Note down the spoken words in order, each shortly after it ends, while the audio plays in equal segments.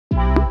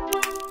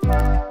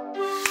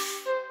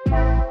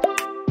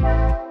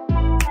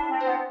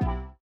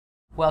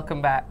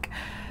Welcome back.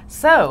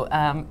 So,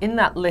 in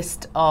that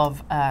list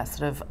of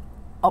sort of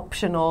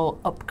optional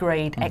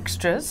upgrade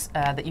extras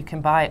that you can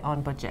buy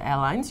on budget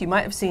airlines, you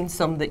might have seen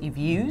some that you've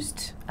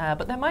used,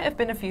 but there might have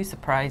been a few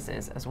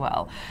surprises as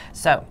well.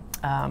 So,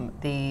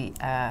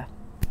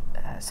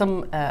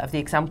 some of the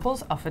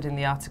examples offered in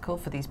the article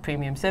for these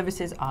premium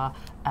services are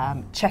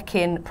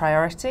check-in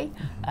priority,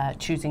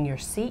 choosing your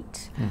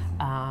seat,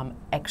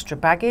 extra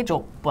baggage,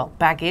 or, well,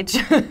 baggage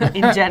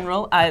in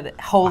general,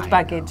 hold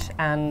baggage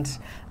and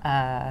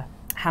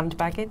hand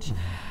baggage.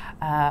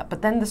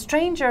 But then the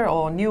stranger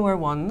or newer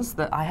ones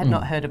that I had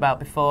not heard about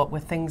before were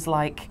things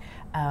like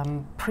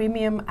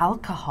premium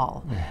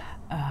alcohol,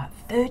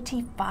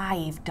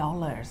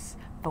 $35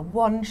 for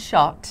one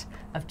shot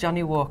of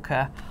Johnny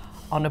Walker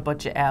on a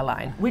budget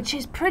airline, which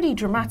is pretty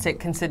dramatic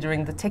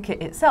considering the ticket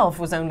itself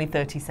was only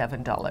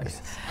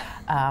 $37.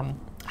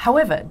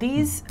 However,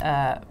 these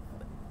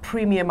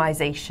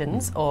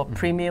premiumizations or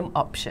premium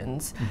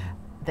options,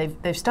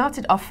 they've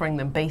started offering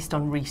them based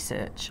on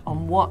research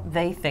on what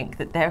they think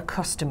that their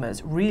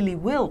customers really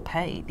will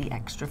pay the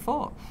extra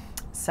for.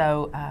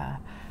 So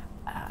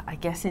I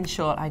guess in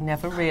short, I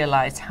never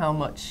realized how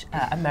much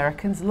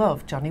Americans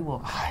love Johnny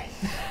Walker.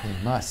 You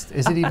must.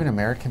 Is it even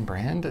American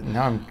brand?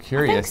 No, I'm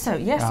curious. I think so.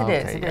 Yes, oh, it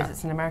is. okay, It is.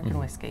 It's an American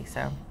whiskey.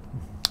 So.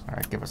 All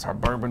right, give us our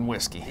bourbon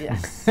whiskey.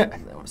 Yes.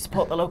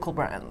 Support the local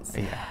brands.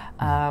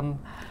 Yeah.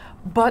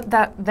 But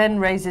that then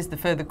raises the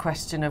further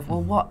question of,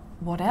 well,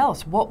 what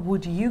else? What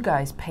would you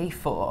guys pay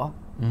for,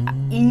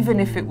 even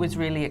if it was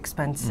really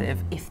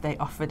expensive, if they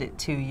offered it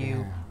to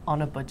you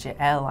on a budget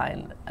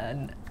airline?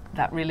 And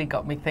that really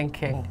got me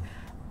thinking.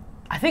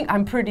 I think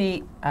I'm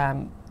pretty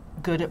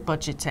good at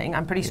budgeting.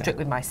 I'm pretty strict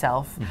with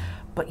myself.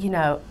 But, you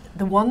know,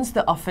 the ones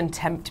that often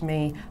tempt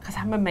me, because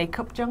I'm a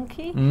makeup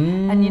junkie,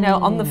 and, you know,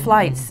 on the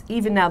flights,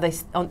 even now,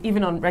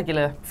 even on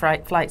regular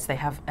flights, they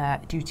have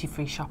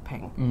duty-free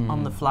shopping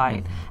on the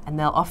flight. And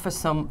they'll offer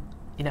some,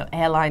 you know,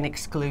 airline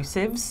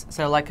exclusives.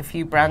 So like a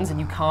few brands, and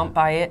you can't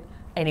buy it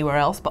anywhere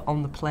else but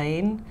on the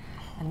plane.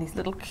 And these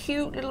little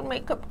cute little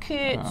makeup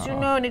kits, you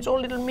know, and it's all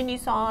little mini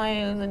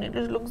size, and it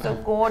just looks so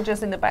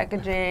gorgeous in the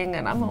packaging.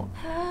 And I'm all,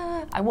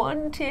 I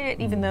want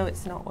it, even though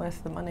it's not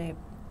worth the money.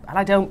 And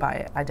I don't buy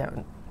it, I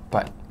don't.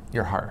 But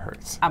your heart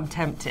hurts. I'm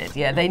tempted,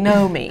 yeah. They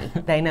know me.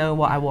 They know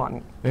what I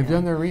want. They've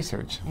done their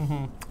research.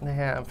 They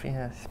have,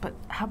 yes. But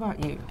how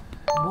about you?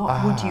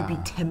 What would you be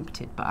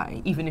tempted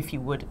by, even if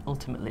you would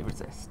ultimately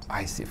resist?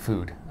 I see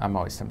food. I'm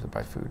always tempted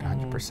by food,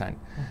 100%.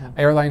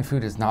 Airline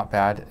food is not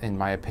bad, in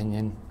my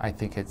opinion. I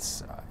think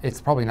it's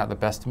probably not the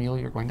best meal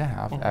you're going to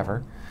have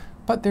ever.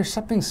 But there's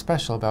something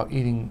special about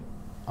eating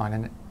on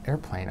an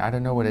airplane. I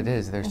don't know what it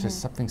is. There's just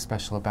something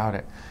special about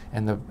it.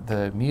 And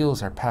the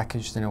meals are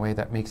packaged in a way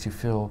that makes you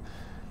feel,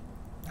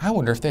 I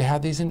wonder if they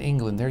have these in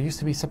England. There used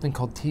to be something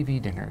called TV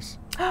dinners.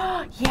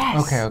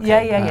 Yes. Okay.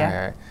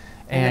 Yeah.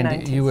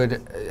 And you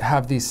would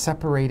have these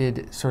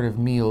separated sort of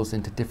meals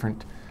into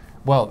different,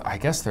 well, I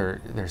guess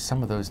there's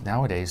some of those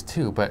nowadays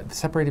too, but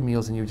separated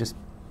meals, and you just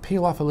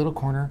peel off a little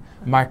corner,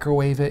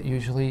 microwave it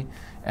usually,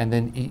 and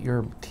then eat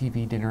your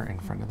TV dinner in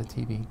front of the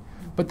TV.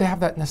 But they have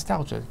that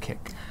nostalgia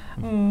kick.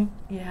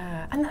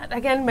 Yeah, and that,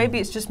 again, maybe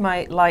it's just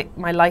my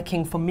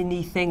liking for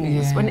mini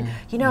things. Yeah. When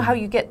you know how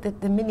you get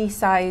the mini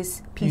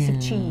size piece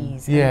of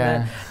cheese, and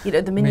yeah, the, you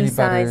know, the mini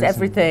size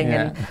everything,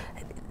 and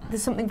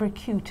there's something very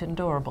cute and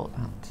adorable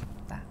about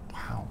that.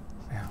 Wow.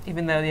 Yeah.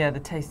 Even though, the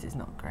taste is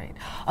not great.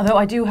 Although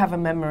I do have a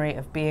memory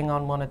of being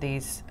on one of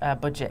these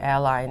budget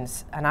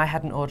airlines, and I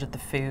hadn't ordered the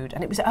food,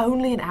 and it was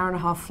only an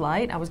hour-and-a-half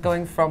flight. I was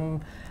going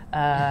from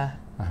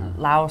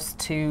Laos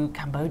to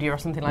Cambodia or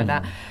something like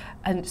that,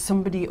 and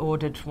somebody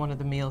ordered one of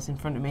the meals in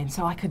front of me, and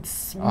so I could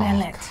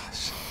smell it.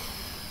 Gosh.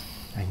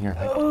 And you're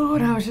like, oh,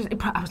 and I was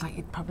like,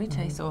 it probably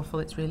tastes awful.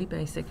 It's really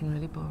basic and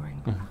really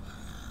boring.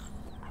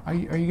 Are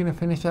you going to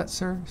finish that,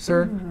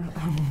 sir?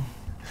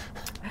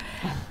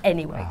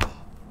 Anyway,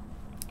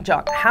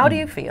 John, how do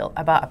you feel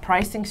about a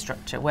pricing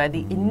structure where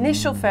the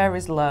initial fare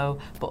is low,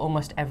 but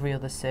almost every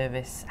other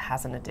service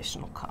has an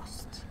additional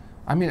cost?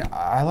 I mean,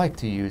 I like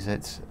to use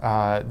it.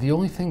 The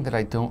only thing that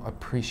I don't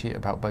appreciate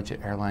about budget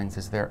airlines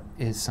is there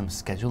is some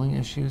scheduling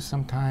issues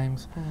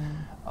sometimes,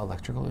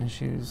 electrical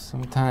issues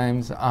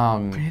sometimes.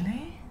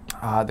 Really?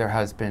 There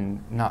has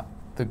been not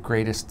the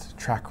greatest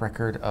track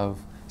record of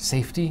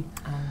safety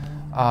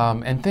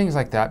and things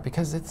like that,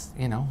 because it's,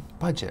 you know,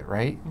 budget,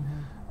 right?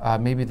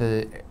 Maybe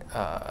the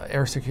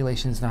air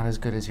circulation is not as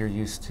good as you're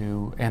used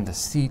to, and the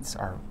seats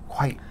are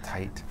quite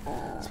tight,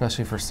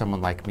 especially for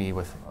someone like me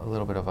with a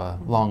little bit of a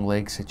long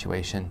leg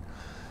situation.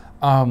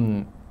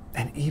 And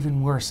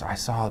even worse, I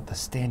saw the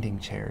standing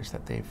chairs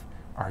that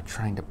are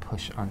trying to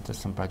push onto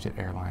some budget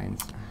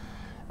airlines.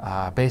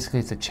 Basically,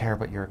 it's a chair,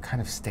 but you're kind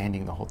of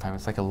standing the whole time.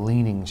 It's like a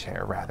leaning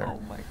chair, rather.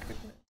 Oh my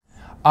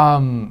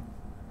goodness.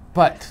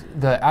 But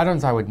the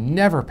add-ons I would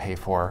never pay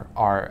for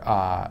are,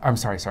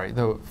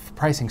 the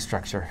pricing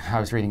structure. I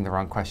was reading the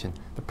wrong question.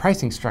 The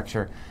pricing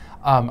structure,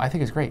 I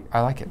think is great.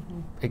 I like it.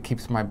 It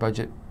keeps my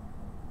budget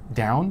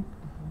down.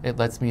 It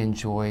lets me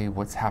enjoy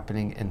what's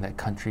happening in the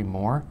country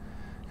more.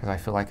 because I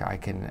feel like I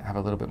can have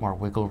a little bit more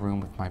wiggle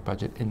room with my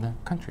budget in the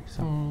country.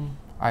 So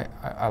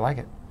I like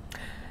it.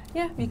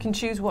 Yeah, you can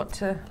choose what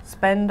to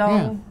spend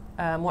on,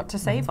 what to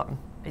save on.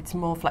 It's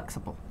more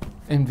flexible.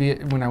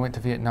 When I went to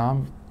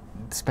Vietnam,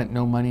 spent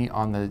no money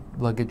on the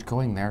luggage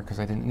going there because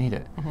I didn't need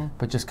it,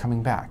 but just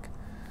coming back.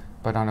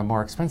 But on a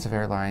more expensive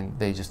airline,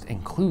 they just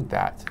include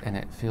that, and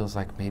it feels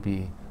like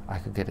maybe I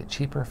could get it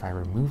cheaper if I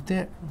removed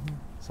it.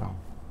 So,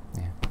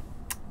 yeah.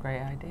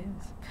 Great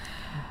ideas.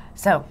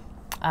 So,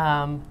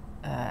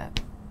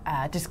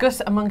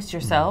 discuss amongst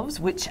yourselves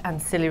which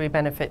ancillary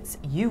benefits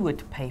you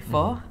would pay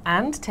for,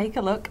 and take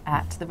a look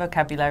at the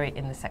vocabulary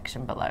in the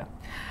section below.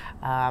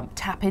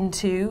 Tap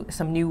into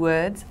some new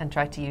words and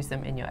try to use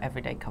them in your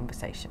everyday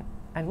conversation.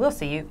 And we'll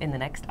see you in the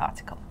next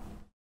article.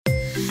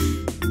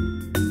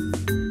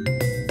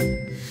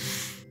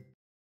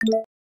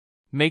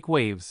 Make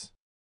waves.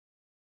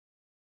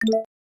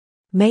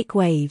 Make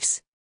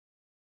waves.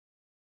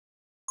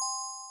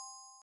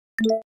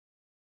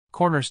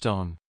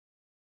 Cornerstone.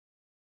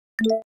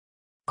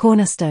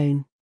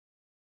 Cornerstone.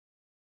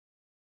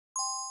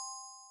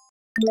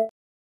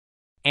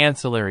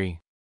 Ancillary.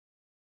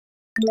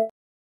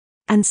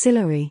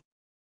 Ancillary.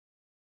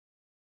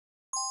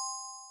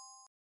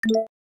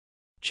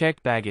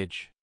 Checked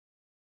baggage.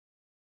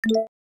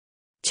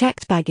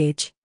 Checked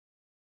baggage.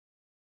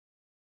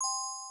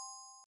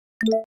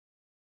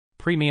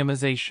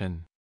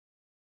 Premiumization.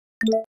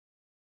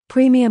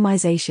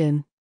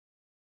 Premiumization.